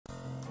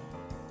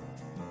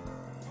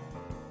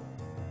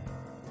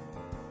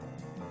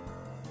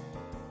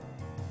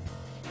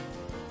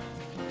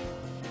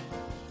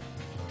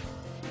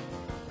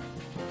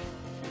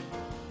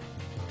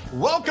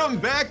Welcome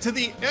back to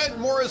the Ed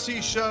Morrissey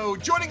Show.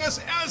 Joining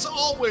us, as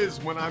always,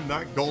 when I'm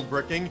not gold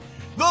bricking,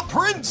 the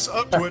Prince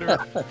of Twitter,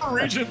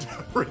 regent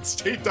of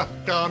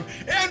redstate.com,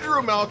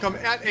 Andrew Malcolm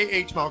at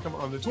Malcolm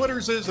on the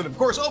Twitters, and of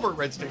course over at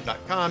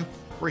redstate.com,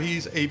 where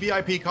he's a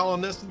VIP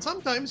columnist, and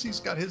sometimes he's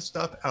got his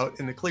stuff out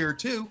in the clear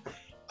too.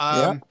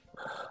 Yeah.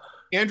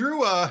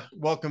 Andrew,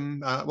 welcome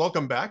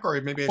back, or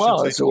maybe I should Well,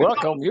 say, it's a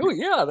welcome you.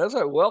 Yeah, that's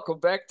a welcome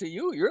back to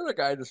you. You're the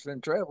guy that's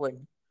been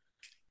traveling.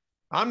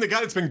 I'm the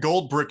guy that's been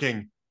gold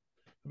bricking.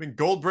 I've been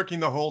gold bricking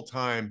the whole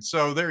time.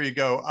 So there you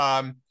go.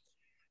 I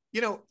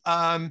want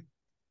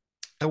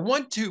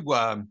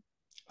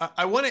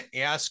to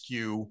ask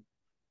you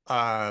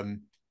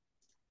um,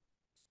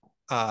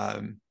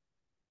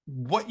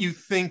 what you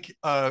think.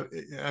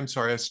 I'm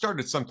sorry, I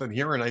started something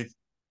here and I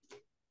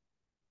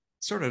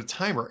started a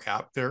timer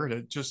app there, and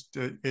it just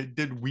it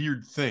did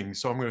weird things.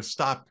 So I'm going to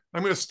stop.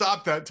 I'm going to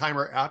stop that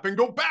timer app and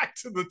go back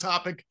to the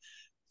topic.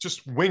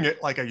 Just wing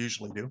it like I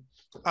usually do.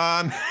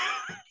 Um,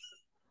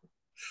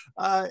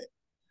 I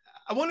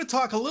want to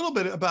talk a little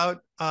bit about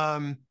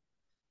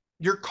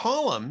your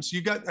columns.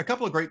 You got a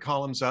couple of great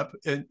columns up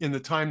in the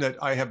time that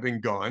I have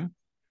been gone.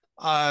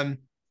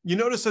 You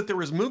notice that there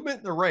was movement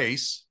in the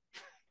race.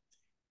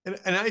 And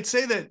I'd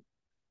say that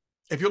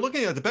if you're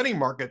looking at the betting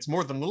markets,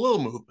 more than a little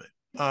movement.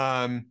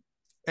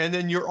 And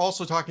then you're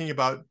also talking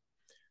about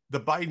the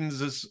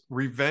Biden's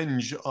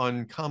revenge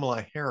on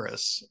Kamala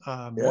Harris.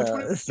 Which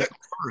one Yeah, did you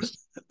first?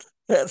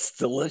 that's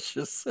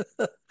delicious.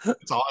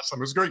 It's awesome.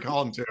 It was a great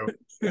column too.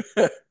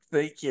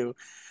 Thank you.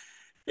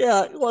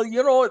 Yeah, well,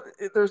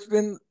 there's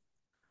been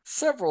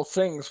several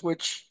things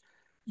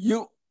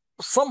you,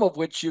 some of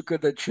which you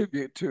could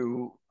attribute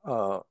to,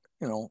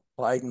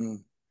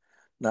 Biden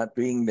not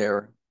being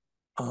there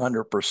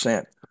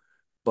 100%,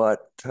 but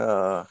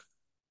not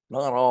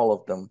all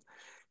of them.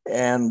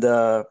 And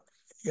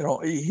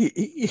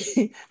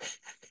he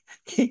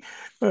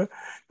uh,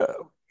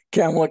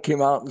 Kamala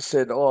came out and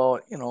said, "Oh,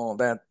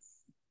 that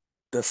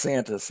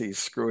DeSantis, he's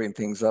screwing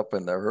things up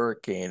in the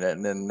hurricane."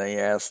 And then they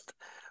asked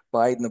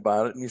Biden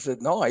about it, and he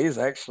said, "No, he's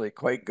actually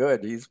quite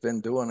good. He's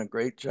been doing a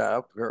great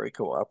job, very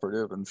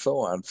cooperative, and so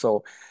on."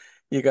 So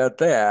you got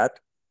that,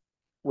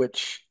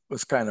 which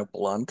was kind of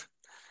blunt.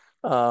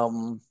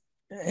 And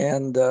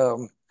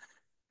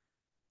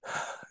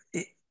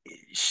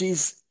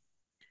she's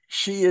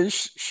she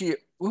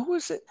who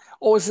was it?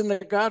 Oh, it was in The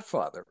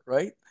Godfather,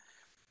 right?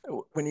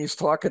 When he's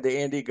talking to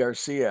Andy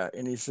Garcia,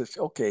 and he says,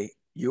 "Okay,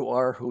 you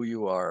are who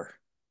you are."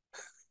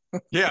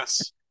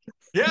 Yes.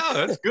 Yeah,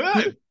 that's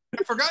good.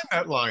 I've forgotten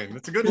that line.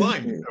 That's a good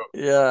line.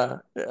 Yeah,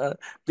 yeah.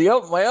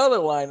 My other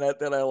line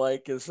that I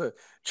like is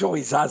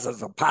Joey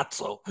Zaza's a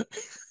pazzo.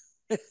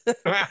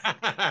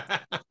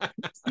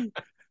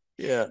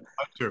 Yeah,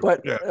 True.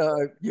 but Yeah.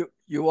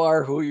 you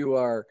are who you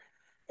are,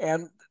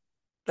 and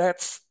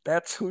that's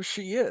who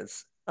she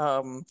is.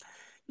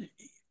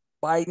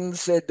 Biden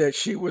said that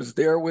she was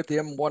there with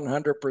him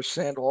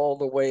 100% all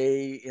the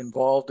way,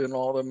 involved in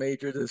all the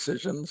major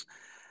decisions.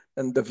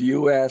 And The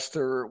View asked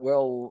her,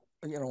 "Well,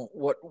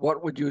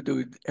 what would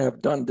you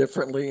have done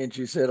differently?" And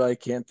she said, "I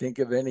can't think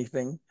of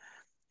anything."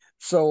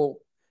 So,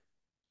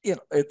 Yeah.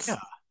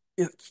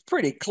 it's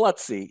pretty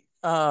klutzy.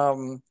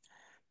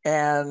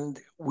 And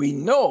we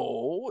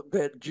know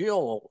that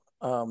Jill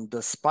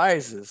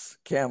despises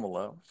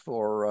Kamala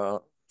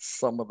for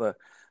some of the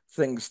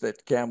things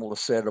that Kamala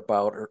said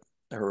about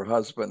her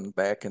husband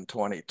back in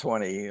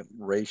 2020,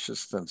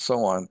 racist and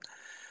so on.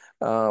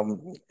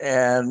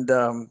 And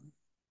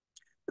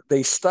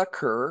they stuck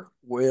her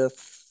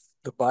with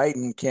the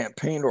Biden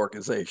campaign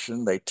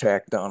organization. They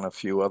tacked on a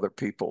few other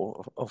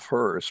people of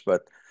hers,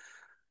 but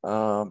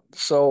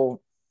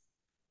so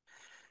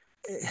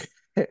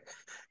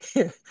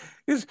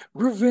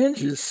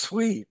revenge is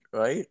sweet,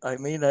 right? I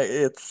mean,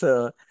 it's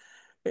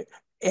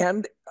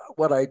and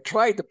what I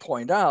tried to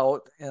point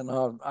out, and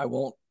I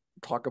won't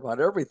talk about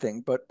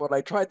everything, but what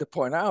I tried to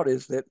point out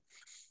is that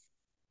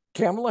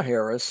Kamala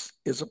Harris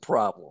is a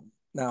problem.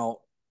 Now,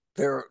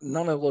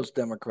 none of those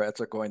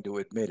Democrats are going to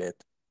admit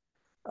it,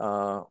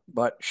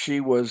 but she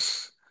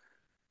was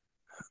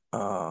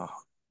uh,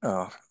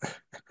 uh,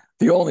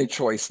 the only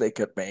choice they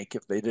could make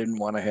if they didn't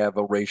want to have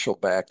a racial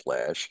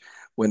backlash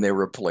when they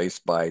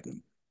replaced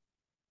Biden.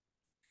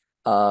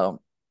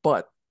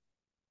 But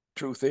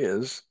truth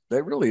is,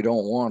 they really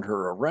don't want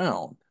her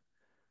around.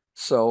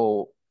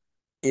 So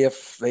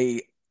if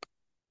they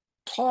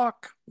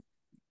talk,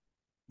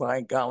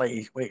 by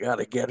golly, we got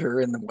to get her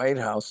in the White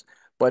House,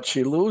 but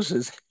she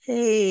loses.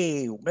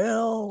 Hey,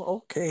 well,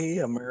 okay,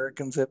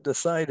 Americans have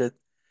decided.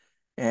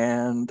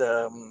 And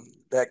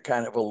that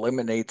kind of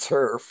eliminates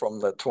her from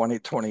the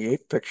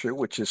 2028 picture,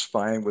 which is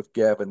fine with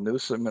Gavin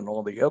Newsom and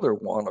all the other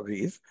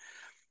wannabes.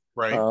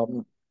 Right.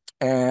 Um,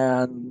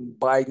 and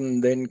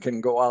Biden then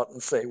can go out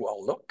and say,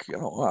 "Well, look,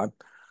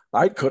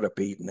 I could have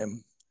beaten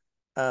him,"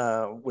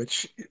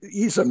 which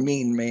he's a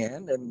mean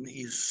man and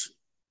he's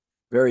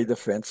very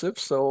defensive.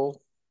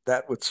 So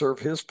that would serve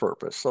his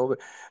purpose. So,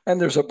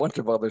 and there's a bunch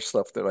of other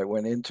stuff that I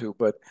went into,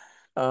 but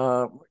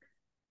uh,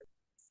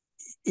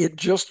 it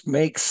just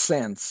makes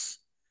sense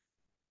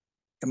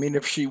I mean,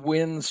 if she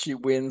wins,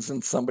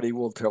 and somebody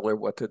will tell her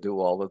what to do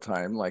all the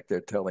time, like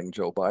they're telling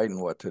Joe Biden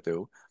what to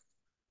do.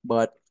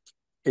 But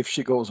if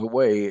she goes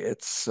away,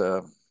 it's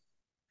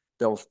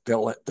they'll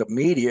the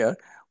media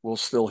will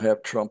still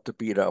have Trump to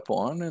beat up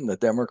on, and the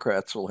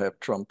Democrats will have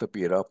Trump to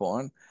beat up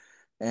on,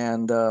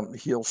 and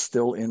he'll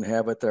still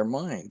inhabit their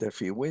mind if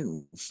he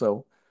wins.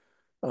 So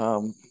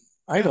um,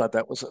 Yeah. I thought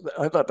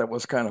that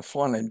was kind of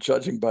fun, and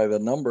judging by the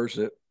numbers,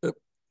 it a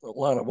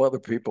lot of other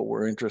people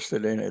were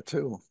interested in it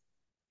too.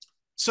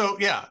 So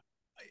yeah,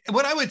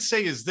 what I would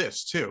say is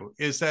this too,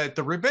 is that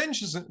the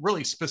revenge isn't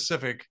really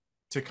specific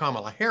to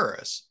Kamala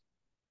Harris.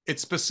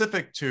 It's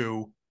specific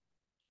to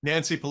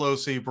Nancy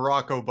Pelosi,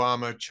 Barack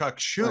Obama, Chuck Right.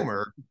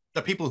 Schumer,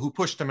 the people who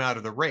pushed him out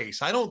of the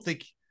race. I don't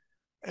think,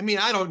 I mean,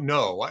 I don't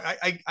know.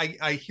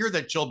 I hear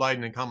that Jill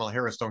Biden and Kamala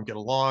Harris don't get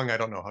along. I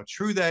don't know how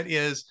true that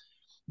is,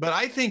 but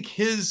I think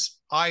his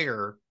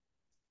ire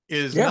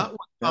is Yeah. not with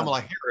Yeah.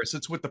 Kamala Harris.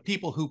 It's with the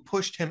people who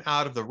pushed him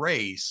out of the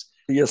race,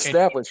 The and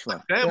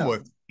establishment. Yeah.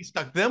 he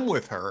stuck them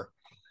with her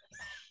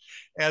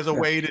as a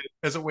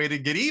Yeah. way to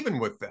get even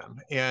with them,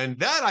 and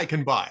that I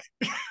can buy.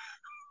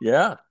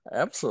 Yeah.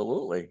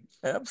 Absolutely.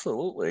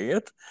 Absolutely.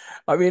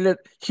 I mean,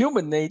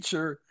 human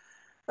nature,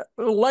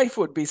 life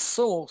would be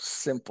so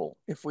simple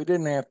if we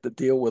didn't have to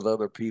deal with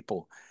other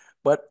people.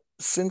 But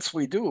since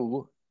we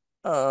do,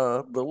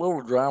 the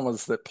little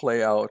dramas that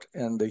play out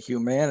and the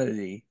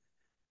humanity,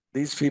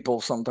 these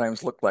people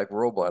sometimes look like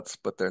robots,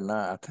 but they're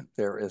not.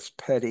 They're as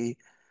petty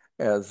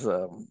as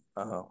the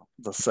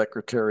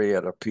secretary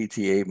at a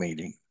PTA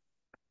meeting.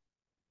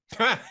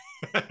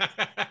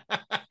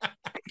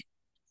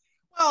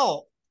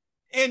 Well,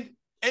 and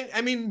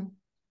I mean,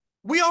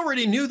 we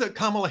already knew that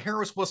Kamala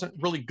Harris wasn't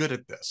really good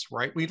at this,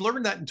 right? We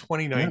learned that in Yeah,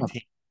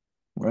 2019.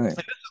 right. And this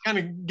is kind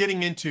of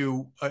getting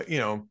into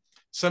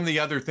some of the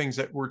other things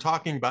that we're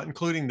talking about,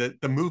 including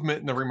the movement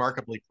and the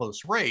remarkably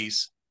close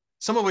race,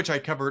 some of which I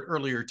covered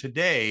earlier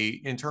today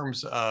in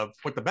terms of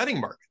what the betting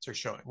markets are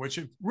showing, which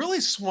have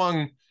really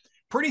swung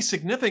pretty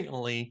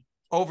significantly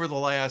over the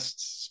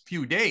last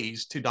few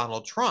days to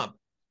Donald Trump,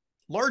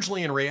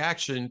 largely in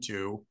reaction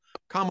to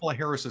Kamala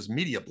Harris's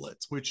media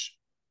blitz, which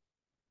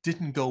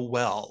didn't go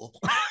well.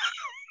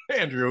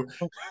 Andrew.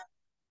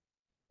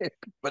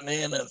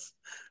 Bananas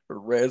or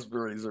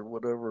raspberries or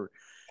whatever.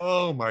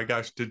 Oh my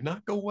gosh, did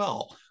not go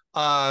well.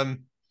 Now,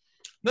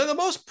 the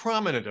most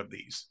prominent of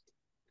these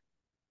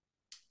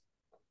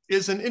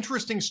is an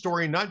interesting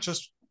story, not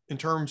just in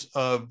terms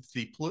of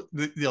the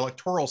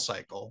electoral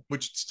cycle,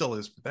 which it still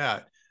is for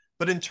that,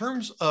 but in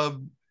terms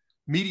of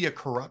media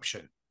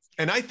corruption.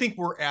 And I think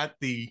we're at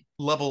the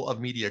level of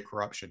media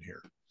corruption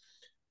here.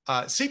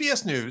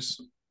 CBS News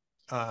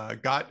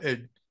got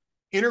an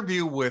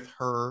interview with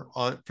her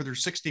for their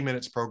 60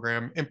 Minutes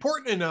program,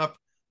 important enough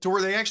to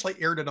where they actually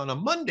aired it on a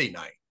Monday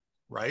night,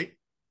 right?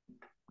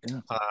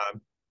 Yeah.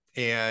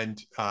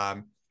 And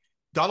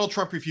Donald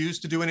Trump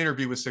refused to do an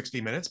interview with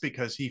 60 Minutes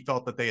because he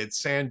felt that they had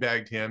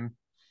sandbagged him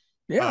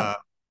Yeah. uh,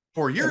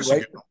 4 years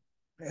Right. ago.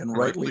 And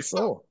rightly Rightly so.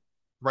 so.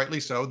 Rightly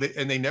so.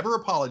 And they never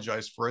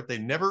apologized for it. They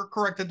never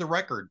corrected the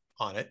record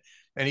on it.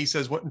 And he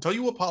says, "What? Until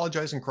you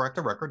apologize and correct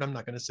the record, I'm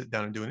not going to sit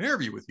down and do an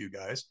interview with you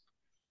guys."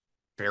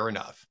 Fair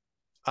enough.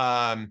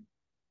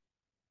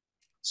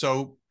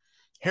 So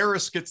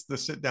Harris gets the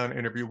sit down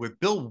interview with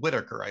Bill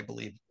Whitaker, I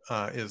believe,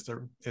 is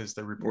the Yeah.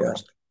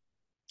 reporter's name.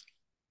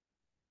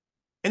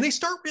 And they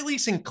start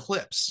releasing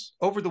clips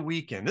over the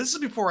weekend. This is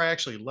before I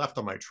actually left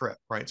on my trip,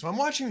 right? So I'm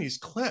watching these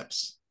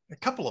clips, a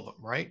couple of them,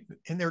 right?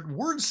 And they're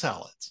word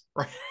salads,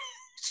 right?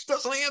 She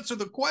doesn't answer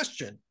the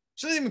question.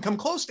 She doesn't even come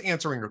close to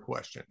answering her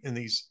question in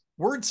these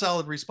word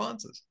salad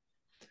responses.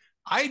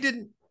 I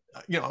didn't,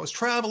 I was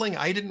traveling.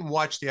 I didn't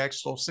watch the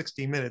actual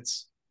 60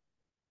 Minutes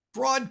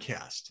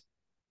broadcast.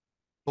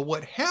 But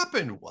what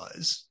happened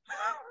was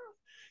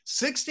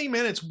 60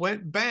 Minutes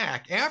went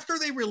back after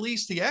they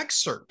released the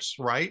excerpts,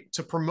 right,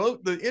 to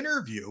promote the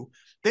interview.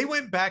 They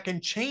went back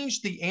and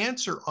changed the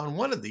answer on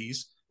one of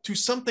these to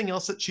something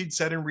else that she'd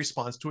said in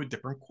response to a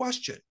different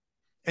question.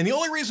 And the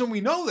only reason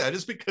we know that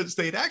is because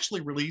they'd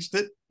actually released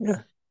it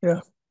Yeah.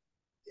 Yeah.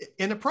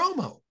 in a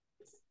promo.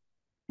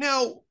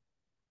 Now,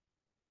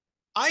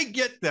 I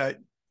get that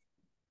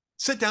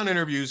sit down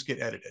interviews get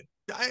edited.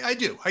 I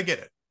do. I get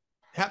it.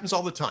 Happens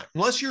all the time.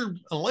 Unless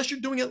you're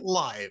doing it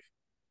live,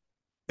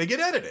 they get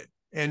edited.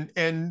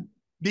 And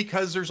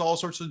because there's all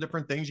sorts of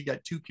different things, you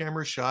got two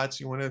camera shots.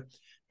 You want to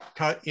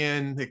cut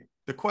in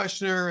the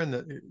questioner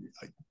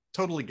I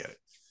totally get it.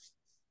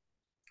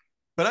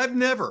 But I've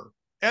never,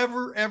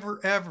 ever, ever,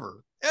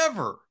 ever,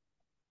 ever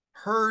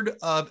heard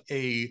of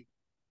a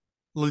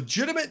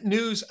legitimate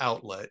news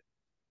outlet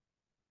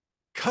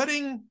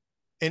cutting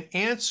an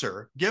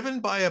answer given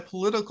by a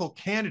political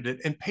candidate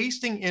and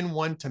pasting in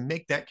one to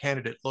make that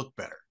candidate look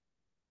better.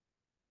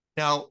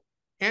 Now,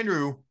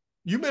 Andrew,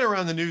 you've been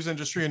around the news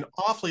industry an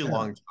awfully Yeah.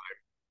 long time.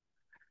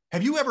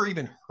 Have you ever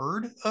even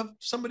heard of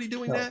somebody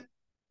doing No, that?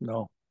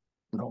 no,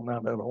 no,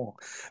 not at all.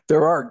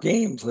 There are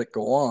games that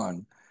go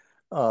on,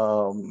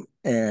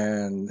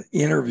 and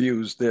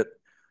interviews that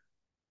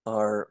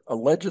are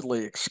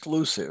allegedly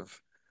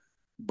exclusive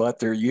but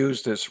they're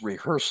used as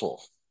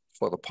rehearsal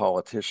for the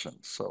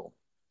politicians. So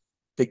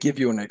they give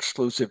you an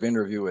exclusive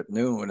interview at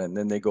noon, and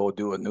then they go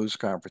do a news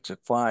conference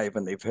at 5,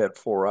 and they've had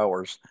 4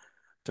 hours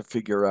to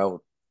figure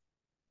out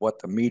what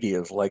the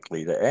media is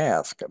likely to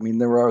ask. I mean,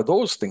 there are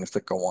those things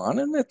that go on,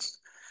 and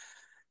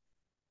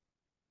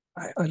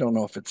I don't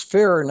know if it's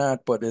fair or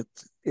not, but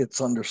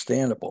it's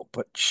understandable.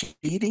 But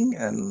cheating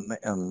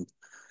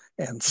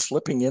and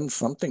slipping in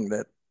something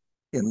that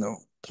in the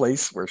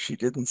place where she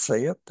didn't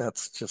say it,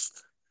 that's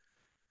just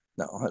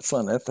no, that's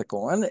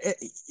unethical. And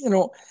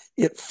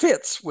it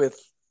fits with,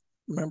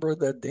 remember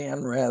the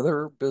Dan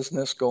Rather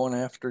business going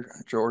after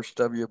George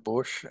W.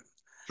 Bush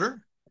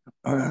Sure.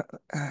 uh,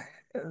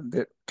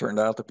 that turned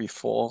out to be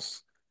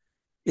false.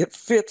 It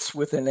fits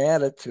with an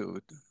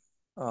attitude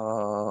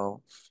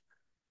of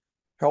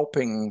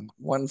helping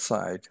one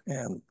side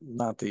and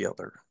not the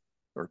other,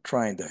 or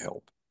trying to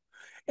help.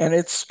 And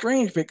it's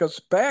strange because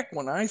back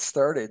when I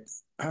started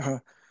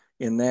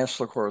in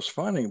national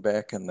corresponding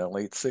back in the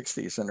late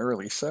 60s and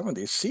early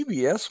 70s,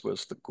 CBS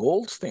was the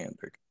gold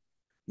standard.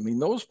 I mean,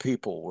 those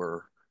people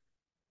were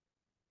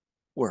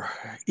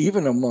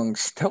even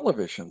amongst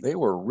television, they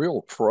were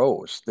real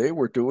pros. They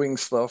were doing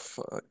stuff,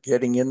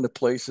 getting into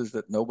places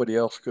that nobody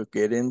else could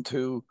get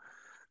into,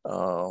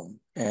 and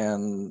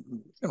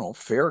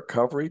fair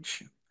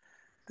coverage.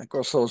 Of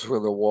course, those were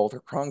the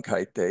Walter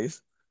Cronkite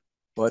days,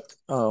 but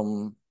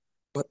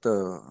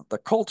the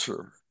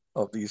culture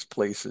of these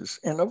places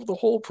and of the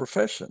whole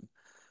profession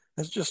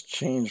has just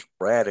changed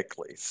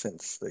radically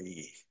since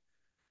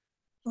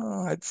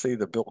I'd say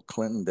the Bill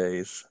Clinton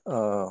days,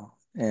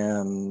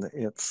 and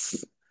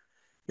it's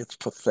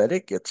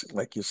pathetic. It's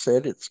like you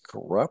said, it's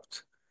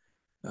corrupt.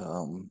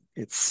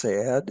 It's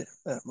sad.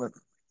 But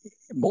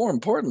more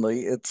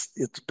importantly, it's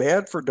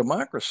bad for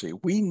democracy.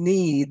 We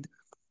need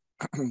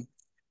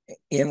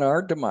in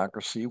our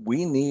democracy,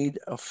 we need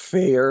a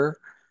fair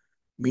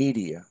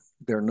media.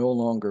 They're no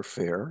longer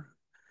fair.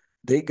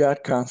 They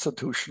got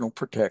constitutional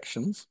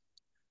protections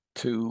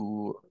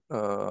to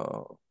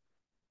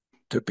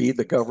be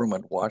the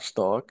government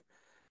watchdog,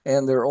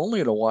 and they're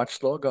only the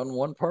watchdog on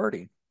one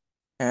party,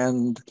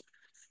 and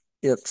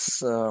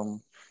it's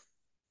um,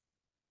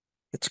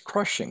 it's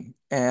crushing.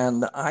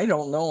 And I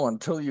don't know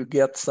until you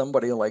get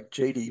somebody like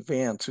J.D.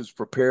 Vance who's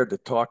prepared to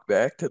talk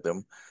back to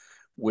them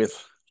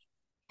with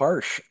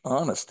harsh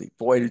honesty.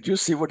 Boy, did you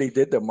see what he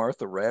did to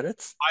Martha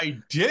Raddatz? I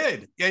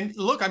did. And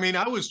look, I mean,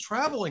 I was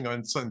traveling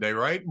on Sunday,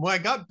 right? When I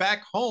got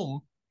back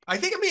home, I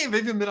think I may have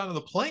even been on the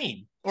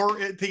plane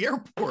or at the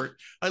airport.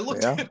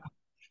 Yeah,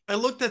 I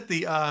looked at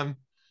the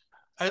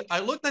I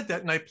looked at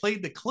that and I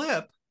played the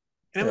clip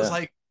and it was yeah.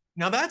 like,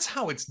 now that's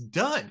how it's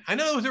done. I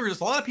know there was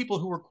a lot of people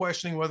who were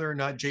questioning whether or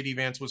not JD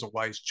Vance was a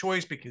wise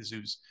choice because he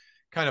was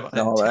kind of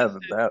No,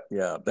 untested.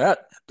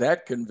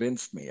 that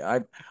convinced me.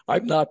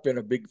 I've not been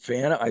a big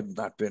fan. I've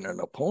not been an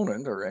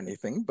opponent or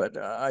anything, but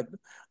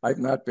I've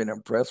not been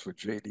impressed with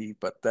JD.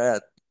 But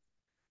that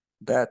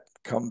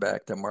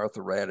comeback to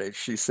Martha Raddatz,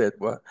 she said,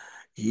 well,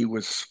 he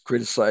was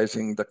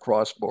criticizing the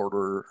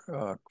cross-border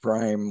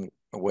crime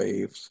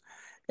waves.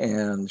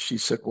 And she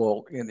said,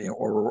 well, in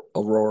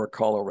Aurora,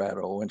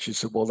 Colorado. And she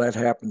said, well, that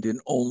happened in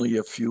only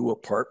a few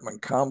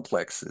apartment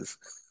complexes.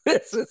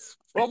 This is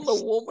from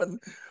the woman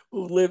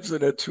who lives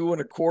in a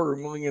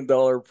 $2.25 million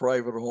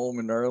private home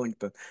in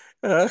Arlington.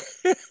 Uh,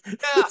 Yeah,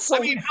 it's I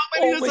mean, how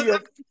many does it only a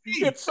have to be?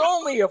 it's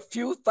only a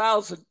few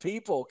thousand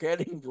people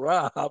getting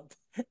robbed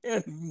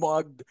and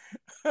mugged.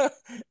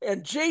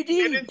 And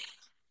JD, And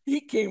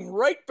he came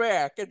right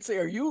back and said,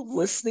 are you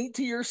listening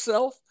to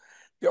yourself?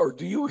 Or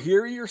do you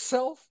hear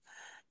yourself?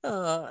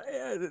 Uh,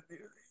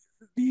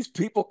 these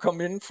people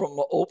come in from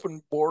the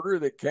open border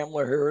that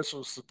Kamala Harris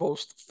was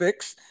supposed to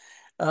fix,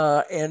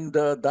 and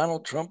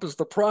Donald Trump is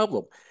the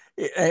problem.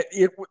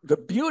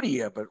 The beauty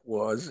of it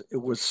was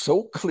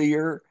so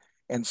clear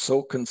and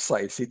so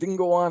concise. He didn't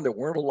go on. There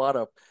weren't a lot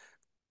of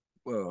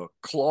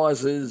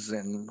clauses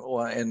and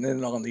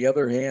then on the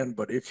other hand,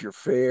 but if you're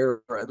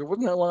fair, there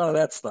wasn't a lot of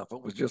that stuff.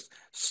 It was just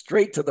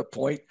straight to the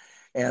point,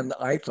 and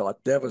I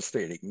thought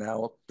devastating.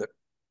 Now the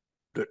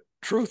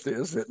truth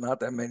is that not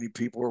that many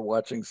people are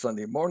watching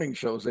Sunday morning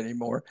shows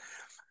anymore,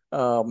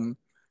 um,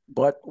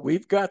 but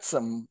we've got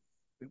some.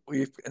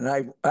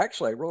 I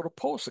wrote a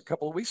post a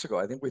couple of weeks ago.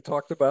 I think we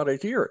talked about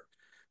it here.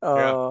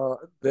 yeah,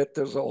 That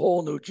there's a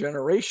whole new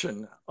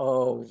generation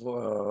of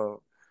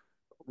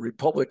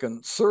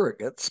Republican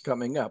surrogates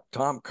coming up.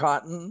 Tom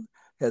Cotton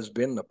has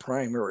been the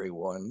primary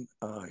one.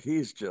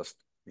 He's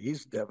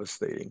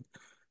devastating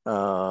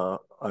on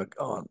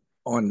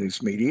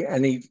news media,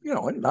 and he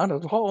not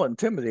at all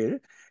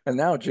intimidated. And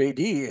now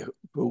JD,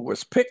 who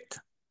was picked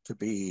to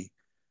be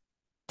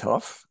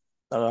tough,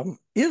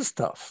 is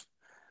tough.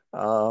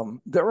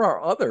 There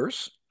are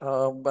others,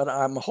 but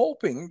I'm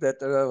hoping that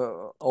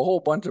a whole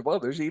bunch of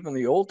others, even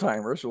the old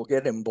timers, will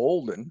get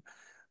emboldened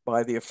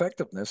by the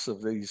effectiveness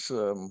of these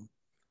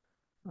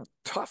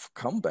tough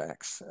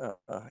comebacks.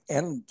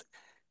 And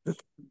the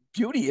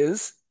beauty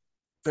is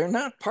they're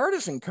not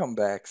partisan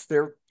comebacks.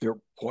 They're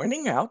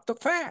pointing out the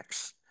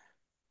facts.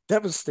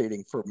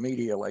 Devastating for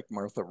media like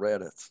Martha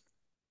Raddatz.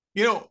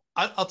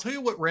 I'll tell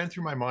you what ran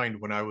through my mind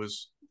when I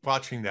was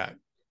watching that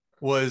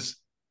was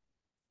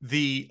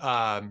the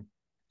uh,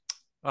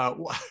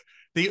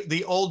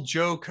 the old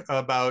joke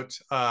about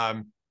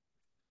a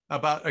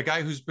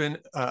guy who's been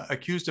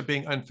accused of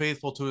being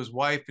unfaithful to his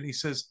wife, and he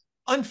says,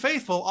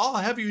 "Unfaithful? I'll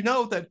have you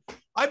know that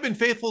I've been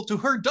faithful to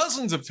her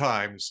dozens of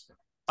times."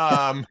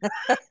 Um,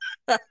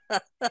 I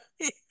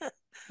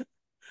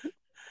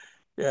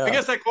Yeah.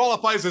 guess that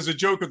qualifies as a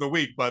joke of the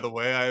week, by the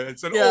way.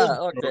 It's an Yeah.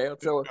 old joke. Okay.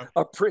 So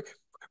a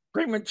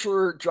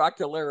premature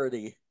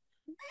jocularity.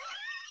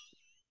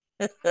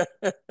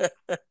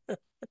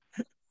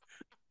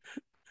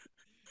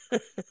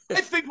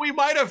 I think we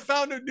might have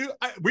found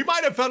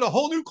a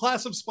whole new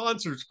class of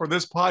sponsors for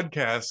this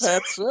podcast.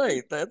 That's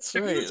right. That's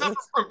If you right. suffer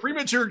from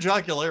premature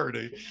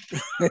jocularity,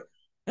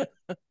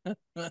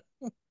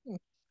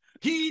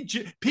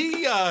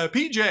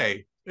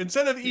 PJ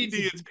instead of ED,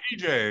 PJ, it's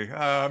PJ.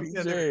 Yeah,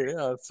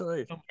 yeah, that's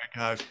right. oh my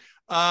gosh.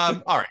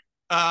 All right.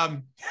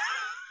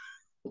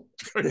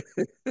 Right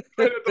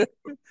at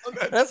on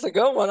that. That's a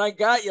good one. I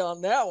got you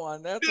on that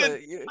one. That's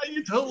You, a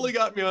you totally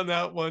got me on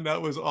that one.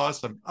 That was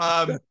awesome.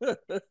 But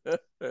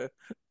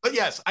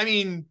yes, I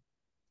mean,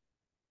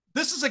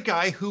 this is a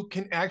guy who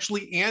can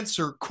actually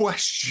answer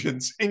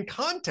questions in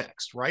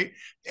context, right?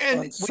 And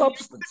on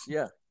substance.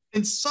 Yeah,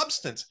 in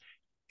substance.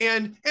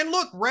 And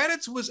look,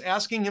 Raditz was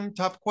asking him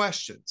tough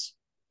questions.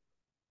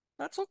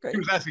 that's He okay.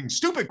 was asking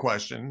stupid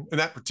question in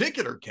that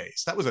particular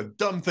case. That was a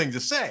dumb thing to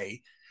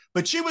say,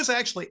 but she was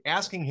actually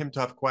asking him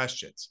tough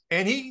questions,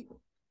 and he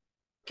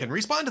can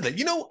respond to that.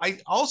 I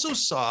also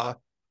saw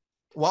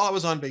while I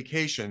was on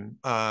vacation,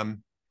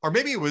 or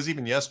maybe it was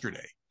even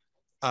yesterday.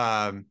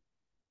 Um,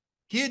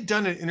 he had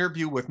done an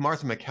interview with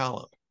Martha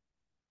McCallum,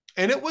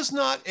 and it was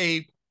not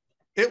a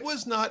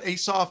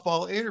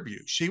softball interview.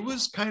 She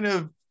was kind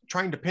of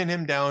trying to pin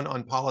him down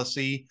on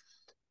policy,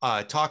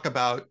 talk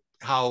about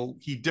how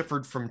he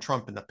differed from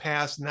Trump in the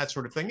past and that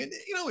sort of thing. And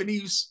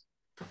he's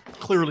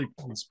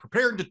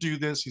prepared to do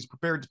this. He's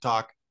prepared to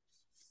talk.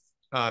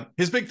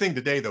 His big thing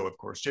today, though, of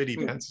course, JD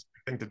Hmm. Vance's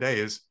thing today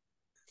is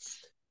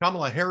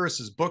Kamala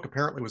Harris's book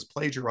apparently was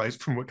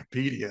plagiarized from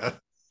Wikipedia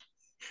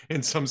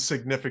in some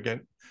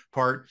significant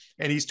part,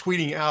 and he's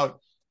tweeting out,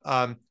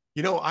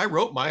 I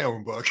wrote my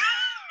own book.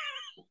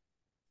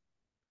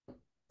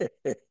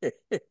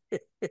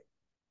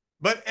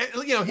 But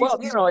Well,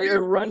 he's it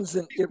runs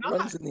in he's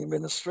not. the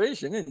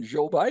administration, and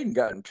Joe Biden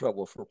got in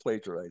trouble for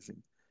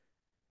plagiarizing.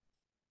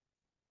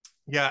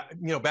 Yeah,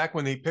 back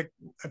when they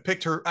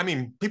picked her, I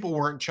mean, people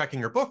weren't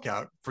checking her book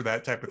out for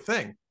that type of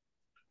thing.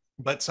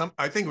 But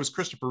I think it was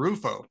Christopher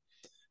Rufo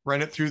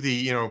ran it through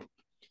the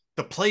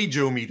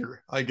plagiometer.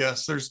 I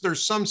guess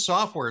there's some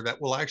software that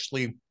will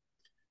actually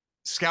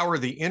scour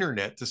the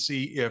internet to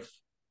see if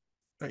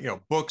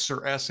books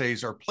or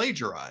essays are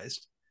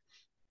plagiarized,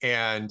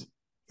 and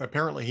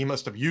apparently he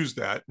must have used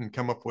that and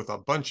come up with a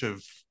bunch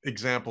of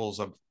examples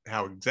of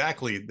how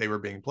exactly they were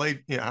being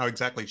played, how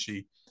exactly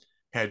she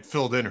had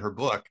filled in her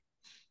book,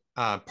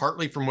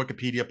 partly from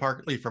Wikipedia,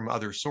 partly from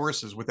other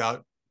sources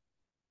without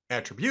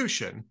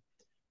attribution.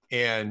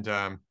 And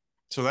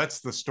so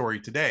that's the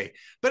story today.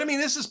 But I mean,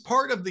 this is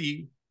part of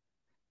the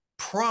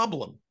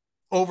problem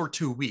over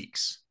 2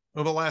 weeks,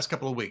 over the last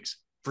couple of weeks.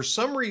 For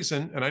some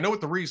reason, and I know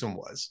what the reason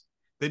was,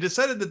 they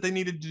decided that they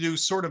needed to do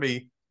sort of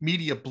a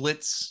media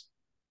blitz,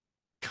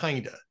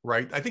 kind of,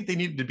 right? I think they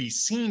needed to be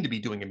seen to be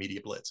doing a media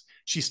blitz.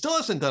 She still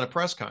hasn't done a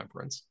press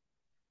conference.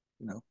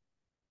 No.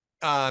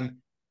 Um,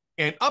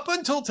 and up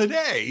until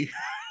today,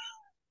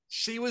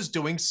 she was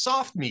doing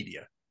soft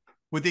media,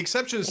 with the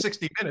exception of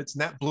 60 Minutes,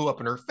 and that blew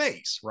up in her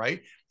face,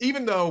 right?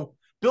 Even though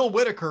Bill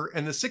Whitaker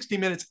and the 60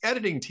 Minutes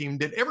editing team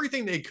did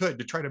everything they could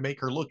to try to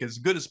make her look as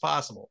good as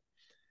possible.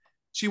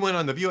 She went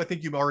on The View. I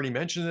think you've already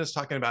mentioned this,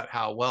 talking about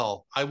how,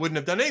 well, I wouldn't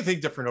have done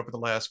anything different over the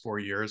last 4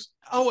 years.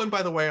 Oh, and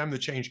by the way, I'm the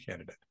change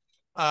candidate.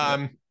 Yeah.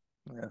 Um,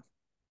 Yeah. but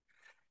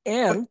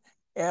And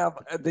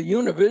the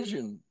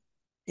Univision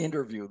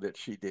interview that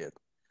she did.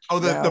 oh,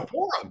 the Now,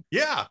 forum,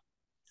 yeah,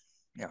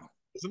 yeah.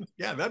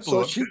 yeah, that blew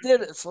So up. she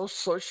did it. So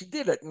she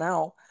did it.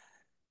 Now,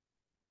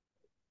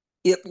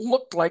 it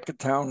looked like a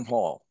town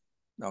hall.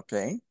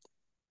 Okay.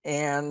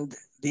 And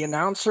the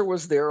announcer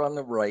was there on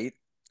the right.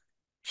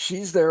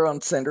 She's there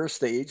on center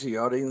stage. The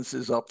audience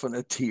is up in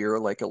a tier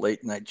like a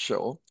late night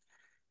show.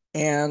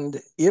 And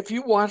if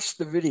you watch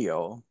the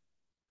video,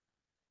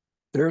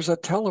 there's a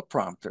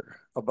teleprompter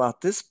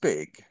about this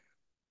big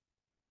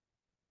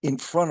in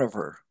front of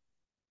her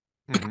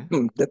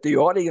Mm-hmm. that the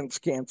audience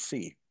can't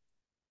see.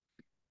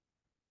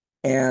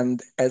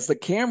 And as the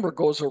camera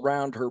goes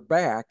around her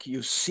back,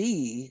 you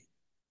see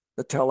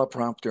the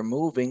teleprompter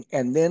moving,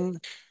 and then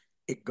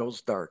it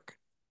goes dark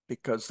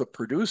because the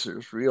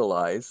producers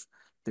realize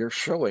they're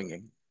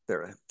showing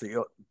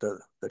the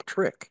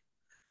trick.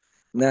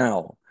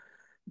 Now,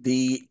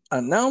 the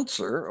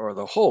announcer or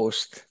the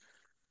host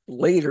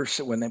later,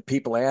 when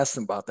people asked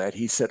him about that,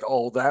 he said,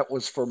 "Oh, that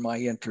was for my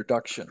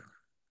introduction."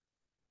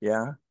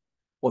 Yeah.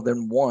 Well,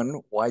 then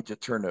one, why'd you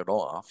turn it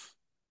off?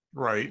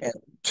 Right. And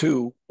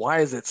two, why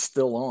is it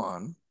still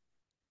on?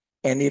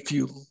 And if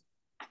you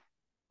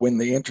when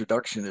the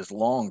introduction is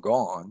long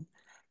gone.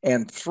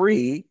 And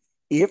three,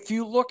 if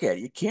you look at it,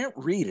 you can't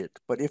read it,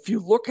 but if you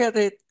look at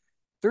it,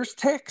 there's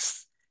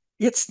text.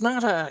 It's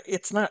not,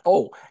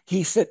 oh,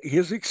 he said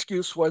his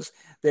excuse was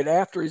that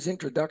after his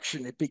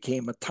introduction, it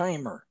became a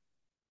timer.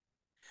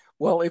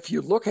 Well, if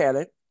you look at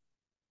it,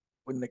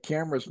 when the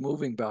camera's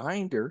moving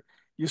behind her,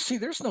 you see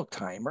there's no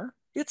timer.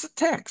 It's a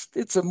text,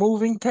 it's a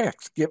moving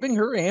text giving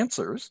her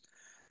answers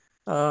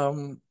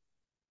um,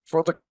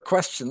 for the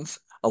questions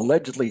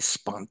allegedly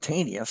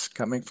spontaneous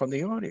coming from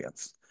the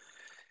audience.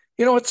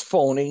 You know, it's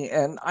phony,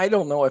 and I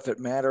don't know if it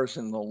matters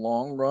in the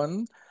long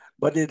run,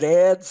 but it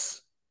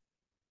adds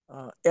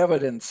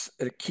evidence.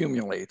 It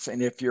accumulates,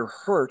 and if you're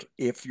hurt,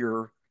 if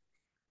you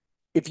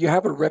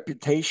have a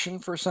reputation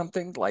for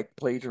something like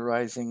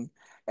plagiarizing,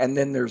 and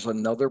then there's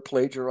another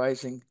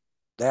plagiarizing,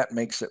 that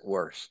makes it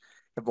worse.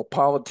 If a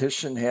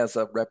politician has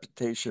a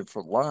reputation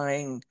for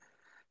lying,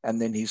 and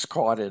then he's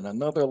caught in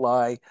another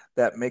lie,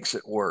 that makes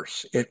it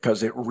worse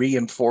because it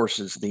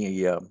reinforces the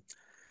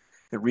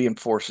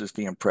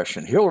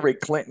impression. Hillary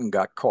Clinton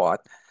got caught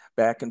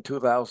back in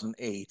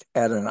 2008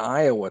 at an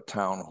Iowa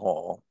town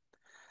hall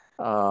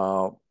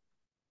uh,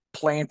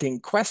 planting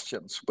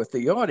questions with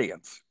the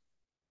audience.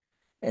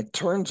 And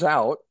turns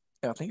out,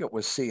 I think it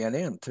was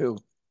CNN too,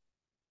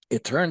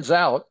 it turns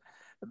out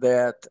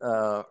that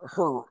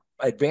her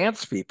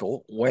advanced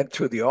people went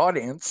to the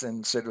audience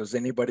and said, was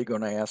anybody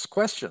going to ask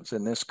questions?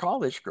 And this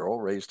college girl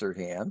raised her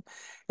hand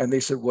and they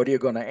said, what are you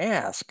going to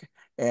ask?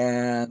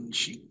 And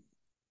she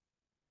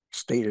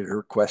stated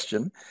her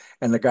question.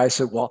 And the guy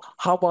said, well,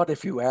 how about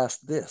if you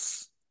asked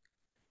this?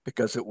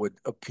 Because it would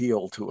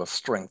appeal to a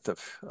strength of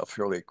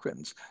Hillary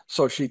Clinton's.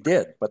 So she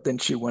did, but then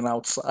she went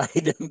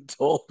outside and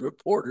told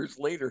reporters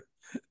later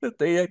that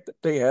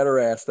they had her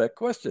ask that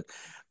question.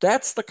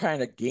 That's the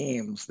kind of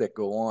games that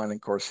go on. And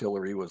of course,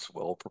 Hillary was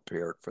well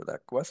prepared for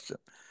that question.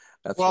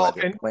 That's why Well,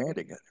 they're and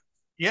planting it.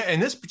 yeah, in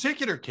this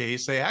particular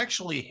case, they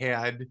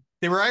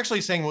were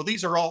actually saying, well,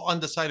 these are all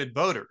undecided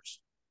voters,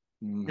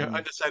 Mm-hmm.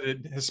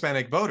 undecided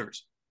Hispanic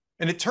voters.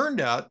 And it turned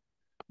out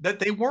that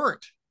they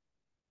weren't.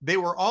 They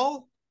were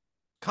all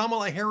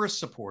Kamala Harris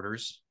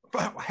supporters.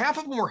 Half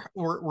of them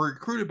were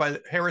recruited by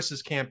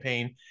Harris's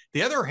campaign.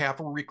 The other half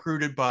were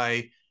recruited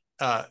by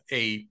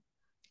a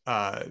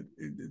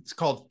it's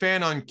called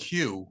Fan on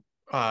Cue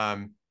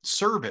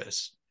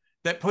service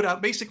that put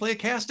out basically a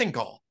casting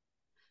call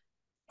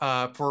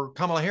for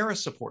Kamala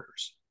Harris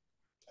supporters.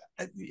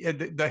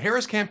 The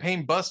Harris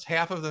campaign bust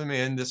half of them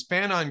in. This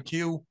Fan on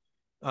Cue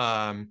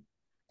um,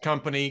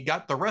 company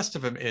got the rest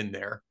of them in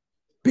there.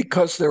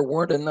 Because there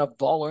weren't enough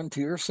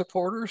volunteer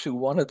supporters who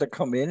wanted to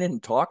come in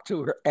and talk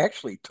to her,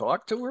 actually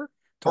talk to her,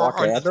 Or talk at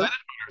her. undecided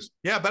voters.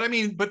 Yeah, but I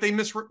mean, but they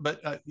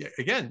but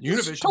again,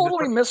 It's Univision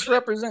totally misrepresented.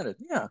 misrepresented.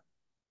 Yeah.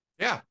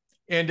 Yeah,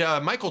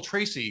 and Michael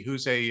Tracy,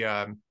 who's he's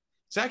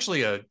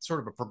actually a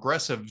sort of a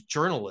progressive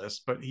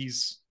journalist, but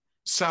he's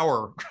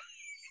sour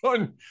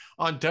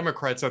on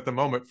Democrats at the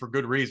moment for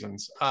good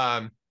reasons.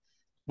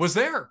 Was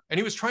there, and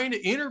he was trying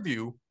to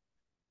interview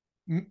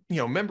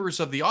members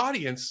of the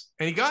audience,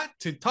 and he got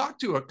to talk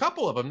to a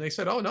couple of them. They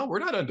said, "Oh no, we're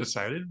not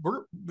undecided.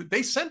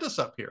 They sent us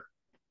up here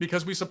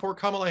because we support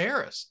Kamala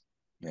Harris."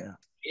 Yeah.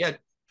 Yeah,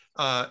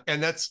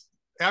 and that's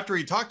after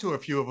he talked to a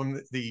few of them.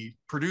 The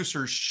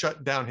producers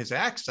shut down his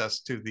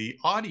access to the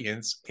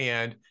audience,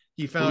 and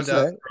he Who's found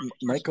out that?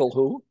 Michael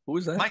who? Who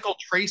is that? Michael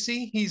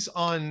Tracy. He's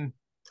on.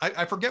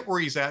 I forget where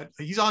he's at.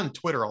 He's on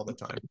Twitter all the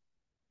time.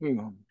 Hmm.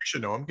 You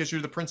should know him because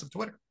you're the prince of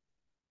Twitter,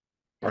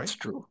 right? That's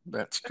true.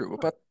 That's true.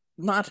 But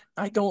not,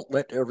 I don't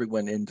let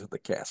everyone into the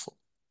castle.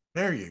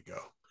 There you go.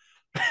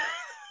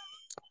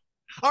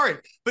 All right,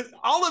 but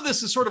all of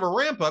this is sort of a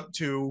ramp up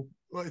to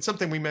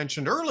something we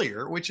mentioned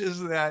earlier, which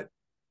is that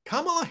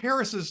Kamala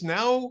Harris has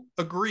now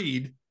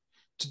agreed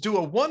to do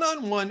a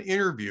one-on-one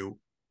interview,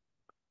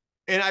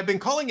 and I've been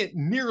calling it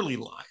nearly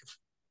live,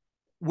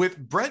 with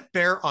Bret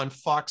Baier on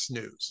Fox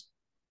News.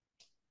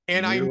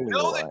 And Nearly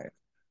live.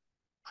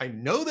 I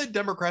know that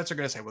Democrats are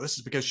going to say, well, this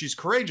is because she's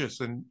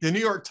courageous. And the New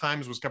York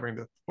Times was covering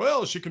the,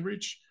 well, she can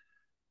reach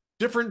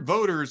different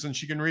voters and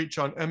she can reach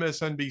on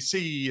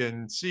MSNBC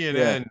and Yeah.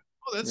 CNN.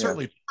 Well, that's Yeah.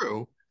 certainly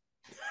true.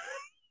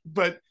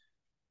 But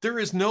there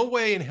is no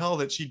way in hell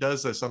that she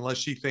does this unless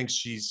she thinks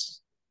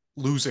she's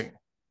losing.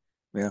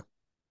 Yeah.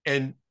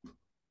 And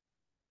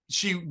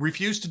she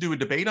refused to do a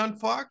debate on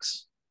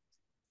Fox.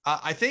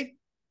 I think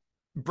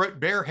Bret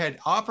Baier had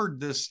offered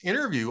this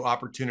interview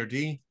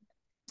opportunity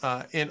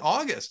in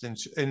August,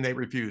 and they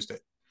refused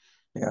it.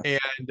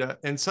 Yeah.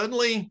 And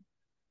suddenly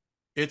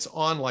it's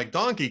on like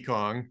Donkey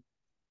Kong.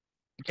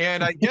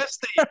 And I guess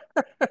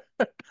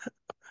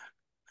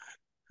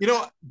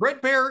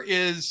Bret Baier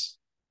is,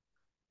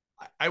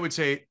 I would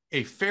say,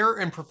 a fair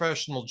and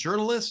professional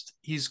journalist.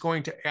 He's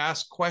going to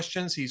ask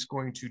questions. He's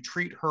going to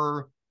treat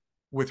her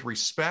with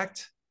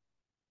respect,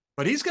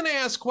 but he's going to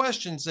ask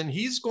questions and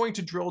he's going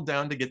to drill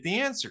down to get the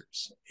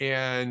answers.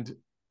 And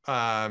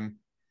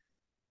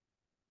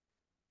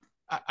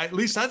at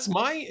least that's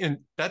my Yeah.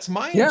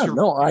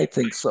 No, I interpretation.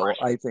 think so.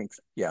 I think,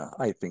 yeah,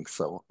 I think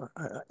so.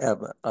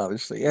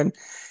 Obviously. And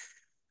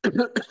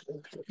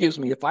excuse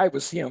me, if I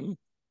was him,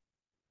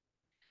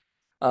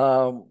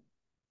 um,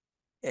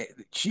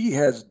 she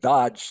has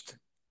dodged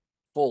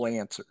full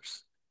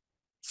answers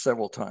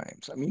several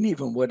times. I mean,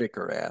 even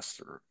Whitaker asked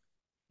her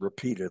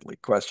repeatedly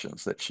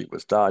questions that she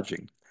was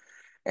dodging.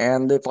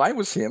 And if I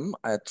was him,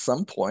 at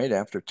some point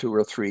after two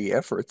or three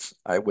efforts,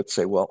 I would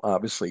say, well,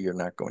 obviously you're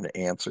not going to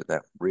answer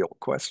that real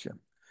question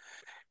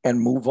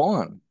and move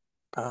on.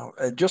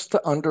 Just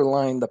to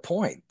underline the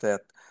point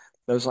that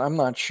I'm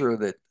not sure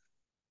that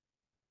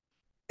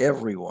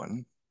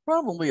everyone,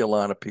 probably a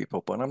lot of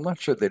people, but I'm not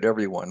sure that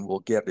everyone will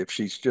get if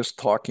she's just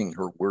talking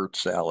her word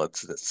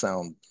salads that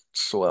sound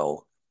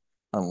swell,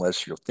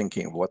 unless you're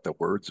thinking of what the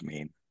words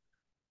mean.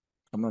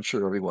 I'm not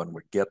sure everyone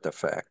would get the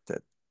fact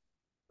that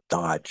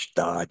dodge,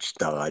 dodge,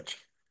 dodge.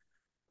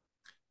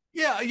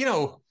 Yeah,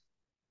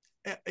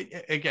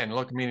 again,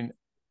 look, I mean,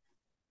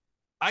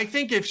 I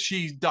think if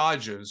she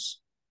dodges,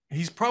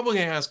 he's probably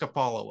going to ask a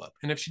follow up.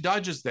 And if she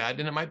dodges that,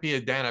 then it might be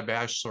a Dana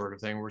Bash sort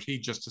of thing where he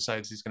just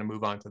decides he's going to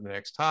move on to the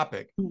next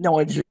topic. No,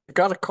 and you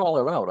got to call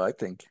it out. I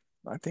think.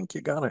 I think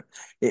you got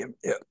to.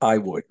 I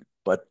would,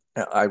 but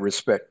I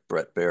respect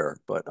Bret Baier,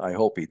 but I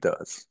hope he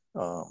does.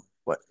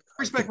 But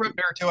I I respect think, Bret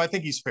Baier too. I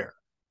think he's fair.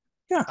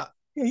 yeah, Uh,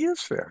 yeah, he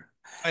is fair.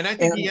 and I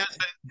think he And has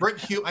that Brit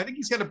Hume. I think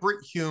he's got a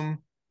Brit Hume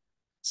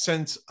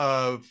sense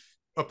of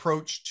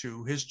approach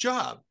to his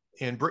job.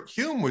 And Brit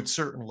Hume would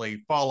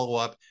certainly follow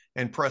up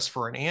and press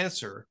for an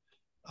answer.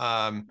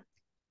 Um,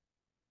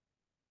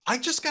 I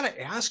just got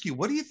to ask you,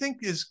 what do you think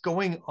is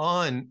going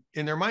on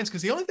in their minds?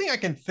 Because the only thing I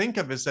can think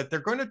of is that they're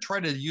going to try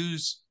to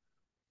use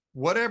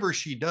whatever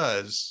she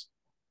does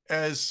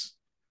as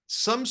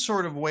some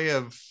sort of way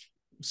of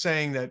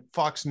saying that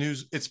Fox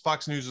News, it's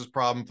Fox News's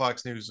problem.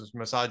 Fox News is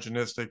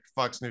misogynistic.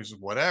 Fox News is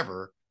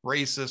whatever,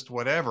 racist,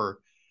 whatever.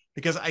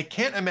 Because I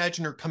can't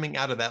imagine her coming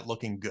out of that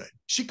looking good.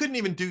 She couldn't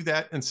even do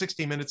that in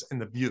 60 Minutes in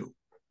The View.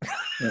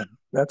 yeah,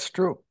 that's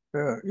true.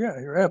 Yeah,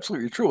 you're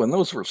absolutely true. And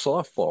those were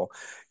softball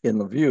in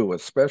the View,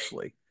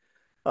 especially.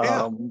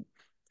 Yeah, Um,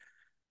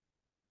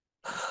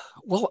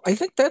 well, I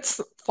think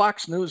that's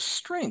Fox News'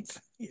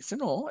 strength.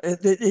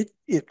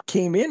 It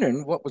came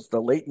in what was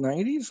the late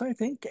 90s, I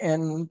think,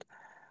 and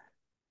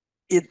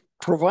it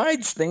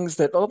provides things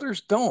that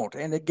others don't,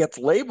 and it gets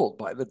labeled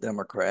by the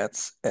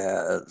Democrats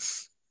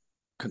as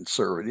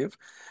conservative.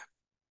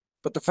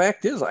 But the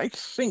fact is, I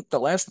think the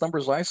last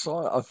numbers I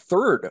saw, a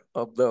third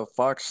of the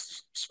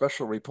Fox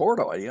special report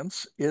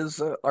audience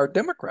is are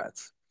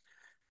Democrats.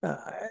 Uh,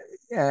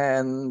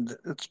 and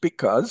it's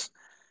because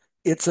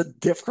it's a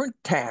different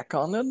tack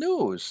on the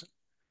news.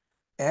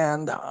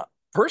 And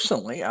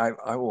personally, I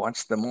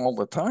watch them all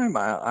the time.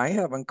 I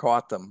haven't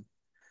caught them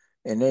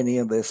in any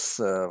of this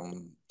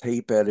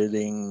tape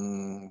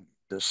editing,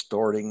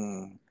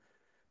 distorting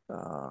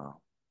uh,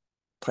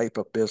 type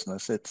of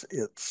business. It's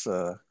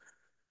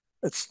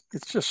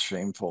just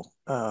shameful.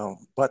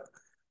 But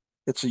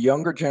it's a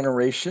younger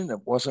generation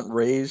that wasn't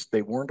raised.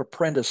 They weren't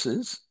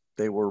apprentices.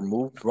 They were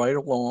moved right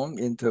along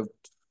into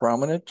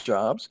prominent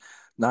jobs.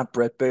 Not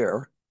Bret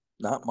Baier,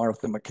 not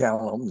Martha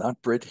McCallum,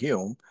 not Brit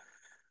Hume.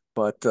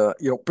 But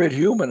Brit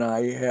Hume and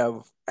I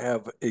have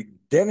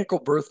identical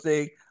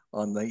birthday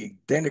on the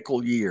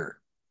identical year.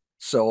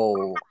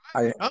 So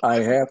I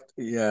have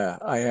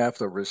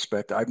to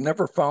respect. I've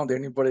never found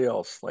anybody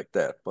else like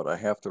that, but I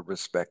have to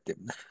respect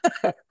him.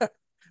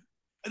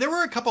 there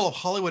were a couple of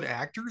Hollywood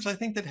actors, I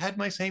think, that had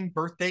my same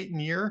birth date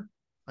and year.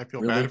 I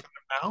feel bad Really? for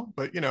them now,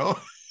 but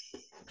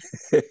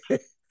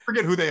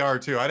forget who they are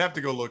too. I'd have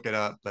to go look it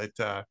up. But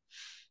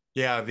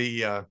yeah,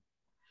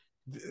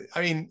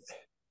 I mean,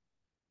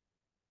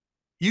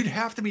 you'd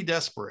have to be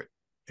desperate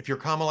if you're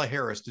Kamala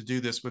Harris to do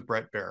this with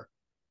Bret Baier.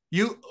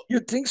 You,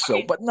 You'd think I so,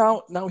 mean, but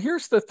now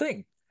here's the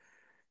thing.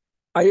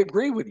 I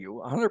agree with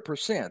you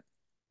 100%.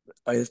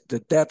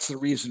 That's the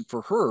reason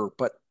for her.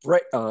 But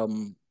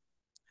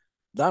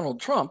Donald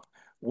Trump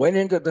went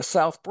into the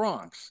South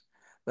Bronx.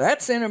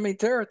 That's enemy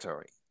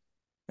territory.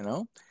 You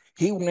know,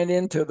 he went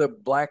into the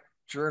Black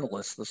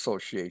Journalists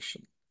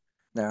Association.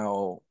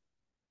 Now,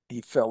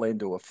 he fell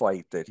into a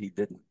fight that he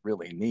didn't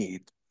really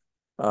need.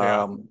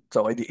 yeah,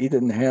 So he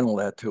didn't handle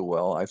that too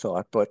well, I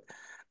thought.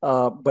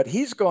 But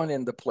he's gone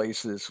into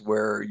places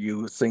where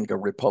you think a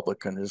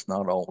Republican is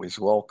not always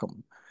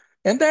welcome,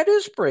 and that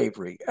is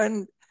bravery.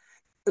 And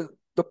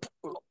the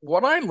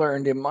what I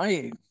learned in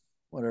my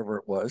whatever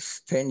it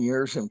was 10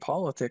 years in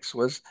politics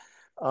was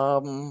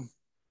um,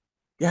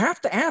 you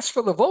have to ask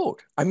for the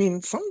vote. I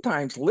mean,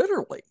 sometimes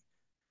literally,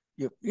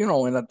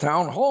 in a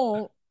town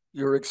hall,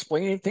 you're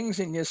explaining things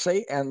and you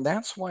say, and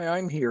that's why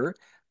I'm here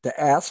to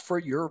ask for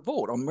your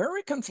vote.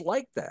 Americans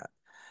like that.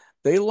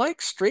 They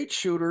like straight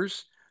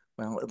shooters,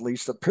 well, at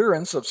least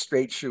appearance of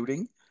straight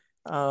shooting,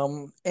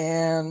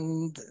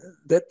 and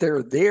that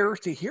they're there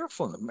to hear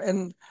from them.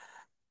 And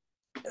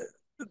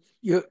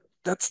you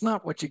that's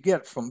not what you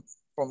get from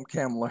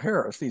Kamala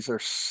Harris. These are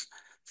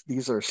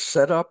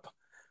setups.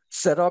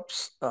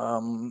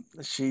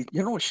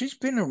 She's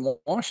been in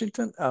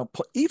Washington.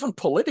 Even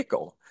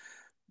Politico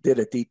did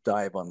a deep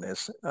dive on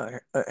this.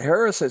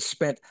 Harris has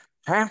spent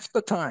half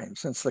the time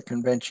since the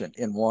convention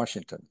in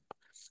Washington.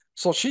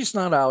 So she's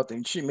not out,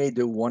 and she may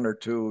do one or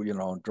two,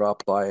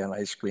 drop by an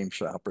ice cream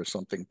shop or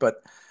something, but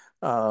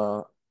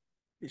uh,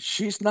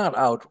 she's not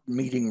out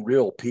meeting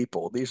real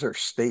people. These are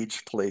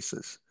staged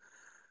places.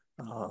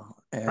 Uh,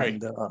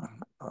 Right.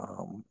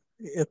 and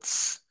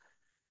it's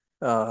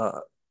uh,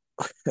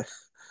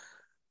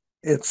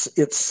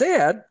 it's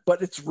sad,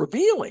 but it's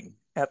revealing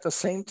at the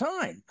same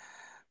time.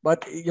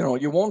 But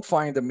you won't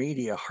find the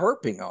media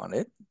harping on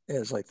it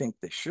as I think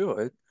they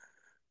should.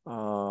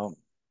 Um,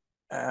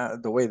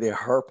 the way they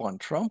harp on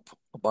Trump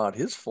about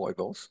his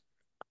foibles.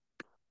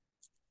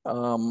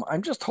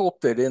 I'm just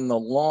hope that in the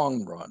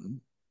long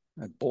run,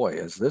 and boy,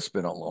 has this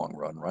been a long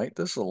run, right?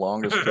 This is the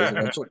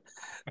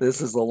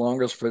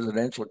longest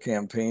presidential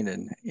campaign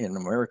in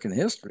American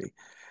history.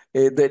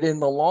 That in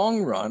the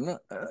long run,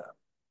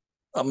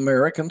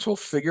 Americans will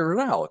figure it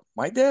out.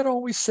 My dad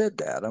always said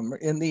that.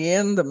 In the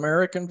end,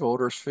 American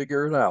voters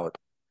figure it out.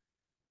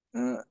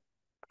 Uh,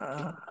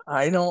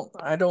 I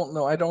don't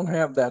know. I don't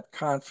have that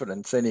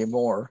confidence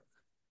anymore.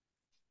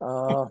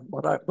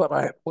 But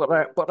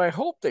I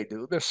hope they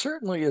do. There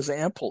certainly is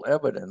ample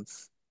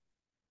evidence.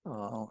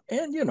 And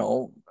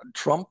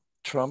Trump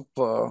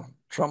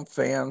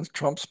fans,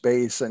 Trump's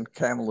base and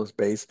Kamala's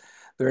base,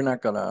 they're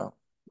not going to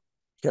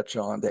catch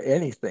on to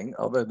anything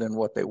other than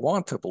what they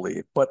want to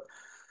believe. But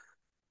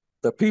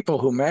the people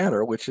who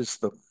matter, which is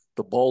the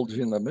bulge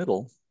in the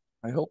middle,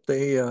 I hope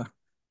they uh,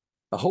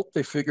 I hope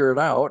they figure it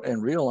out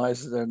and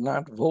realize that they're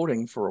not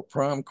voting for a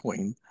prom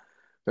queen.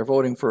 They're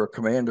voting for a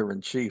commander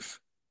in chief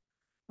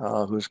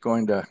who's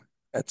going to,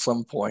 at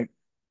some point,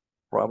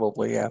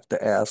 probably have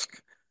to ask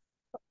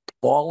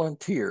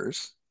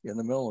volunteers in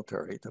the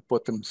military to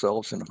put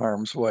themselves in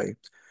harm's way.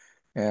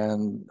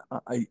 And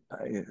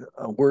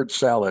a word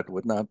salad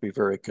would not be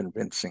very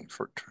convincing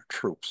for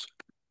troops.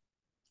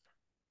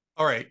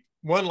 All right.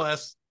 One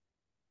last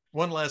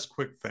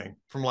quick thing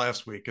from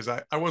last week, because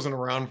I wasn't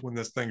around when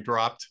this thing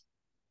dropped,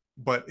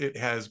 but it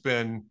has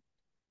been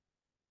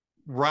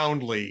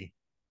roundly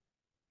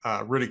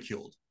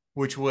ridiculed,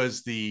 which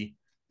was the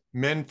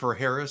Men for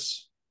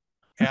Harris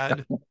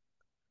ad,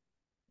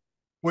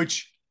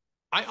 which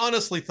I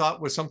honestly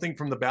thought was something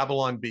from the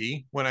Babylon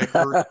Bee when I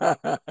first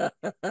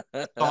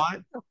saw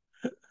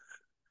it.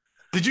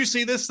 Did you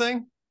see this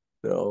thing?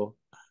 No,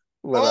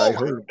 but Oh I my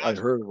heard I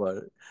gosh. heard about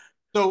it.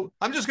 So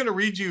I'm just going to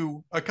read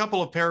you a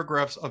couple of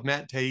paragraphs of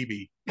Matt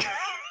Taibbi,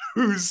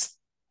 who's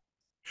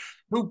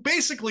who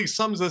basically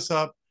sums this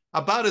up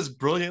about as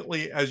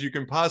brilliantly as you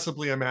can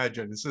possibly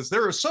imagine. It says,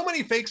 there are so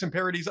many fakes and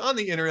parodies on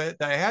the internet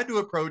that I had to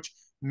approach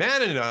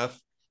man enough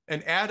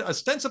and ad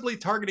ostensibly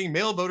targeting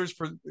male voters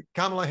for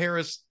Kamala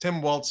Harris,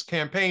 Tim Walz's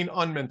campaign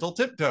on mental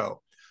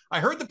tiptoe. I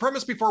heard the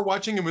premise before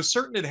watching and was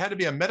certain it had to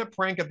be a meta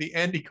prank of the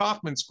Andy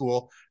Kaufman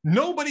school.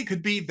 Nobody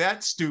could be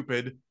that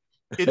stupid.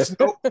 It's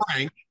no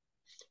prank.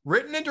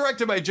 Written and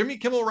directed by Jimmy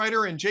Kimmel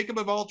writer and Jacob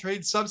of All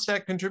Trades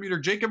Substack contributor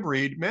Jacob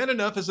Reed, Man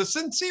Enough is a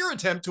sincere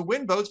attempt to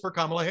win votes for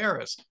Kamala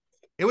Harris.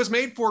 It was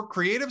made for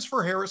Creatives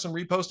for Harris and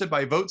reposted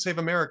by Vote Save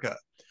America.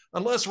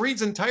 Unless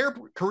Reed's entire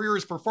career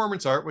is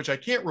performance art, which I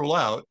can't rule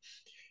out,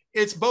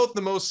 it's both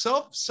the most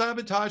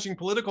self-sabotaging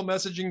political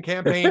messaging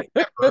campaign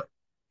ever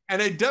and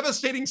a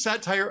devastating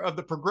satire of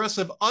the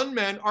progressive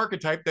unman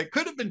archetype that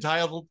could have been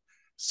titled,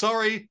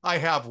 Sorry, I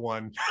Have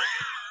One.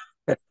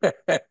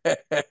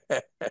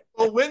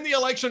 We'll win the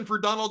election for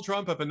Donald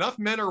Trump if enough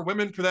men or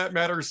women, for that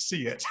matter,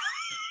 see it.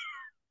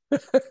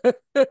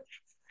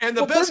 And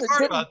the Well, best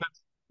part about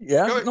this,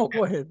 yeah, no,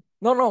 go ahead.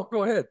 No,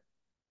 go ahead.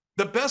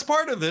 the best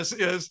part of this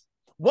is,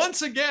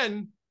 once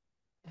again,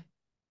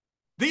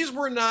 these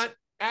were not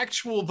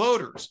actual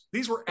voters.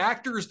 These were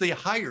actors they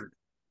hired,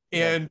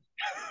 and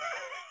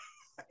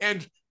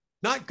and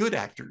not good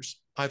actors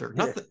either.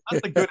 Not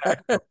the good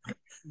actors.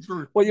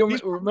 Well, you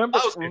remember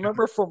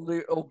from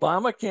the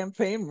Obama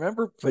campaign,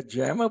 remember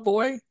Pajama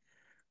Boy?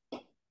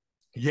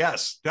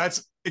 Yes,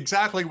 that's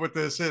exactly what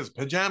this is.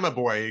 Pajama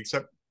Boy,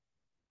 except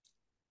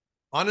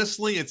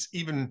honestly,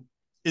 the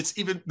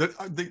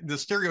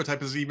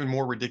stereotype is even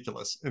more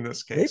ridiculous in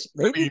this case.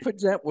 Maybe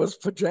was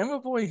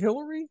Pajama Boy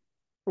Hillary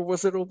or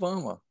was it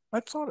Obama? I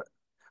thought it.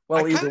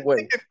 I Well, either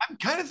way. I'm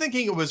kind of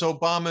thinking it was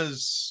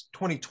Obama's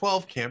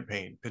 2012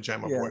 campaign,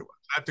 Pajama Yeah. Boy.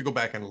 I have to go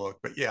back and look,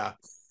 but yeah.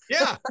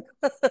 Yeah.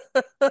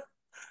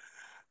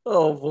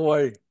 Oh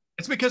boy.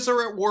 It's because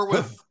they're at war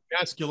with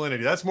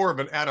masculinity. That's more of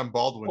an Adam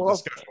Baldwin Well,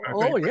 discussion, I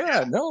oh think.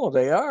 yeah, no,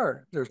 they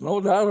are. There's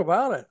no doubt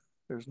about it.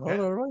 There's no Yeah.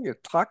 doubt about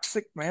it.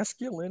 Toxic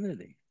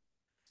masculinity,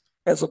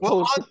 as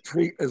Well,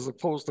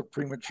 opposed to premature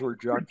premature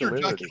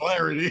jocularity.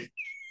 jocularity.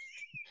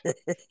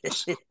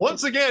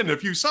 Once again,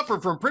 if you suffer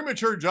from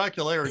premature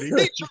jocularity,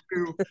 be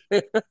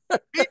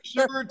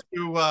sure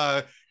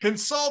to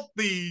consult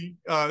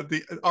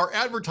our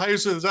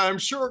advertisers. I'm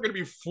sure are going to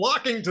be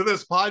flocking to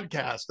this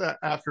podcast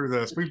after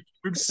this. We've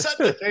set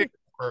the table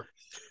for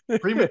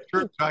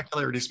premature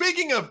jocularity.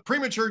 Speaking of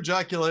premature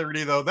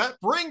jocularity, though, that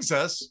brings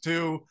us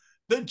to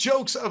the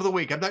jokes of the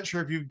week. I'm not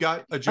sure if you've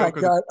got a joke.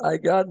 I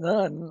got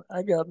none.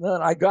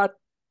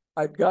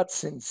 I've got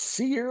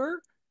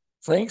sincere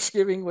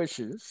Thanksgiving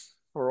wishes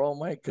for all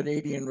my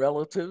Canadian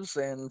relatives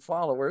and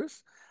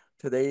followers.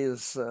 Today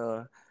is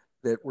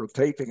that we're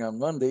taping on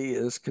Monday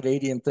is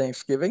Canadian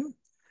Thanksgiving,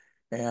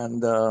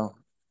 and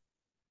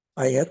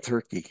I had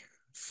turkey,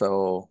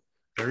 so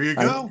There you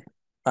I'm go.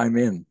 I'm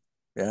in.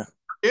 Yeah.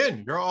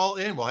 You're all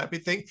in. Well,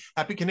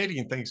 happy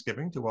Canadian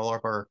Thanksgiving to all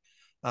of our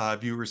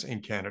viewers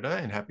in Canada,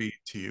 and happy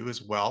to you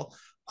as well.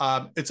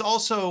 It's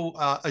also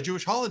a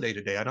Jewish holiday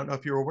today. I don't know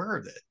if you're aware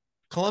of it.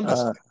 Columbus.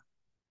 Uh,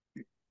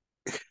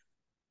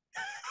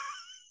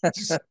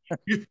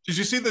 Did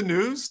you see the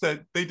news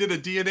that they did a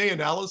DNA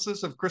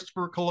analysis of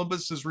Christopher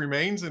Columbus's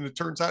remains, and it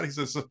turns out he's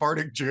a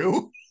Sephardic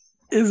Jew?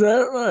 is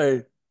that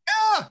right?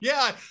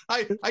 Yeah.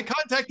 I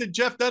contacted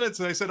Jeff Dunitz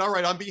and I said, all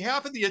right, on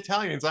behalf of the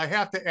Italians, I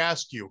have to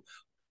ask you,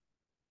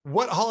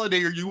 what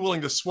holiday are you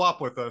willing to swap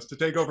with us to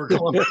take over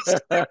Columbus?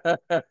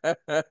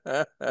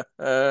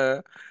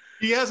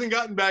 He hasn't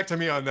gotten back to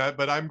me on that,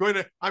 but I'm going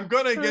to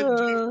get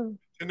Jeff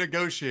to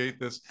negotiate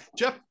this.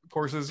 Jeff, of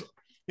course, is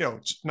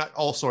not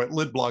also at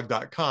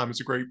lidblog.com.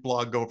 It's a great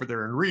blog. Go over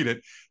there and read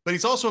it. But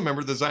he's also a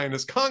member of the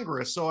Zionist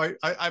Congress. So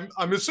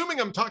I'm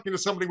assuming I'm talking to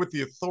somebody with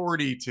the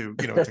authority to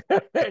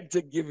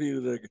to give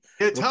you the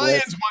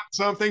Italians want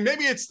something.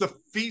 Maybe it's the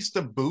Feast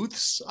of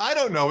Booths. I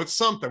don't know. It's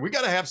something. We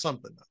got to have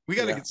something. We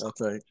got to get something.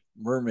 That's right.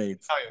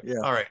 Mermaids. Yeah.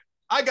 All right.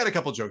 I got a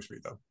couple jokes for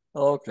you though.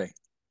 Okay.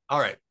 All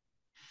right.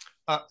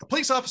 A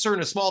police officer in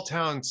a small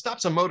town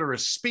stops a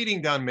motorist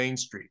speeding down Main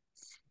Street.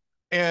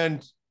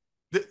 And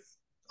the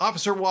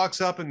officer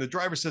walks up and the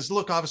driver says,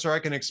 look, officer, I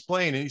can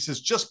explain. And he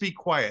says, just be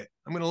quiet.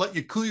 I'm going to let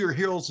you cool your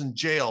heels in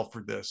jail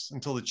for this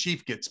until the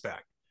chief gets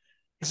back.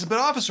 He says, but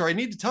officer, I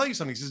need to tell you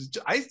something. He says,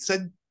 I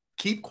said,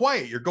 keep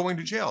quiet. You're going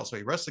to jail. So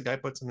he arrests the guy,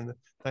 puts him in the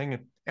thing.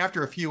 And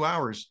after a few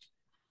hours,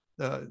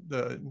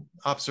 the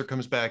officer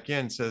comes back in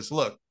and says,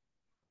 look,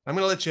 I'm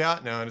going to let you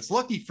out now. And it's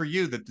lucky for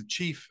you that the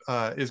chief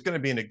is going to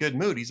be in a good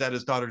mood. He's at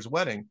his daughter's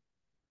wedding.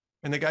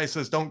 And the guy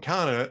says, don't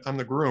count on it. I'm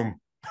the groom.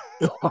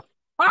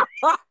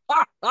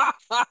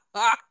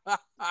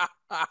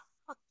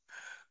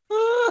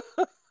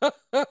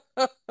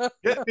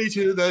 Get me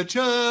to the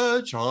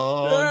church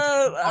on.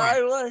 I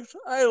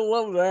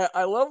love that.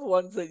 I love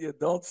ones that you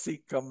don't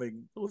see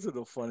coming. Those are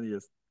the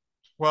funniest.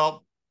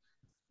 Well,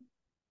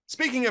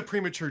 speaking of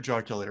premature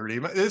jocularity,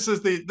 this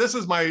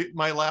is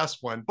my last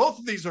one. Both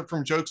of these are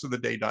from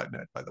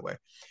jokesoftheday.net, by the way.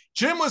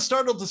 Jim was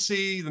startled to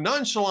see the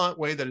nonchalant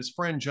way that his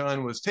friend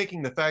John was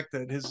taking the fact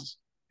that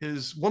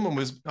his woman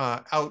was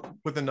out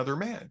with another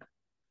man.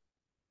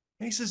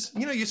 And he says,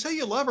 you say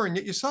you love her and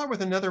yet you saw her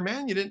with another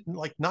man. You didn't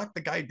like knock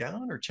the guy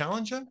down or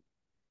challenge him. And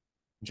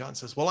John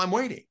says, well, I'm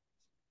waiting.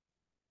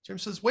 Jim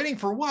says, waiting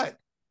for what?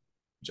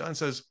 John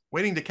says,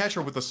 waiting to catch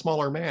her with a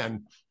smaller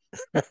man.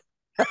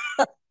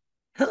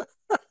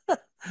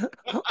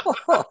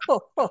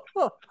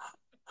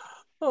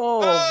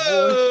 Oh,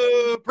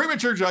 boy.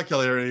 Premature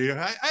jocularity.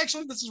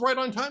 Actually, this is right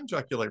on time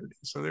jocularity.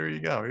 So there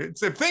you go.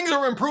 If things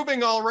are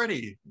improving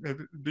already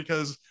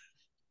because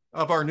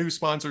of our new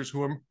sponsors,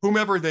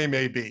 whomever they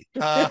may be.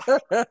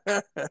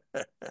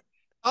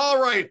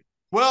 All right.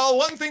 Well,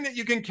 one thing that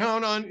you can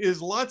count on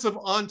is lots of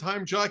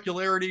on-time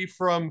jocularity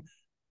from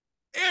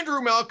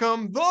Andrew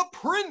Malcolm, the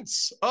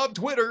Prince of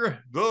Twitter,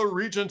 the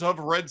Regent of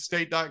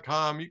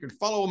RedState.com. You can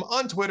follow him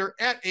on Twitter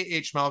at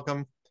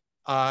AHMalcolm.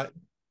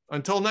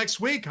 Until next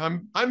week,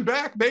 I'm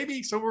back,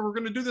 baby. So we're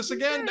going to do this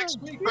again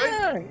next week,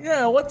 right?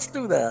 Yeah. Let's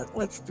do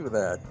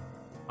that.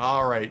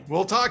 All right.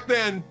 We'll talk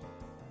then.